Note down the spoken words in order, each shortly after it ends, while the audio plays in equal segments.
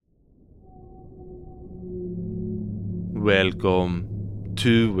Welcome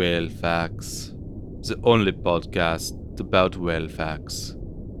to Whale Facts, the only podcast about whale facts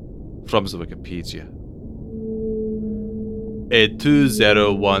from the Wikipedia. A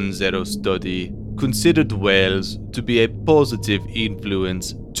 2010 study considered whales to be a positive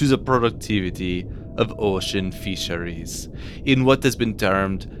influence to the productivity of ocean fisheries in what has been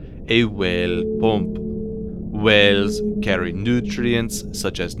termed a whale pump. Whales carry nutrients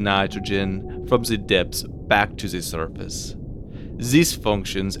such as nitrogen from the depths back to the surface. This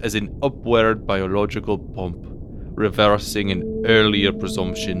functions as an upward biological pump, reversing an earlier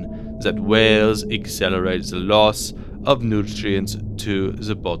presumption that whales accelerate the loss of nutrients to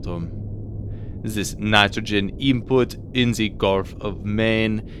the bottom. This nitrogen input in the Gulf of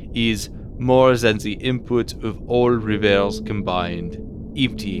Maine is more than the input of all rivers combined,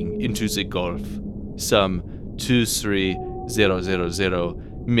 emptying into the Gulf, some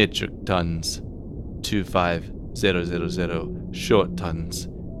 23,000 metric tons, 25,000 short tons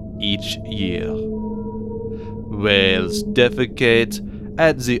each year. Whales defecate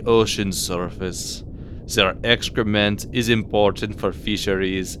at the ocean surface. Their excrement is important for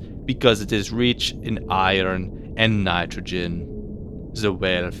fisheries because it is rich in iron and nitrogen. The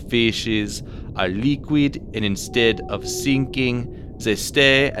whale feces are liquid, and instead of sinking, they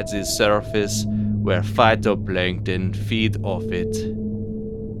stay at the surface where phytoplankton feed off it.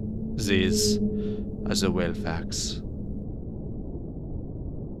 These are the whale facts.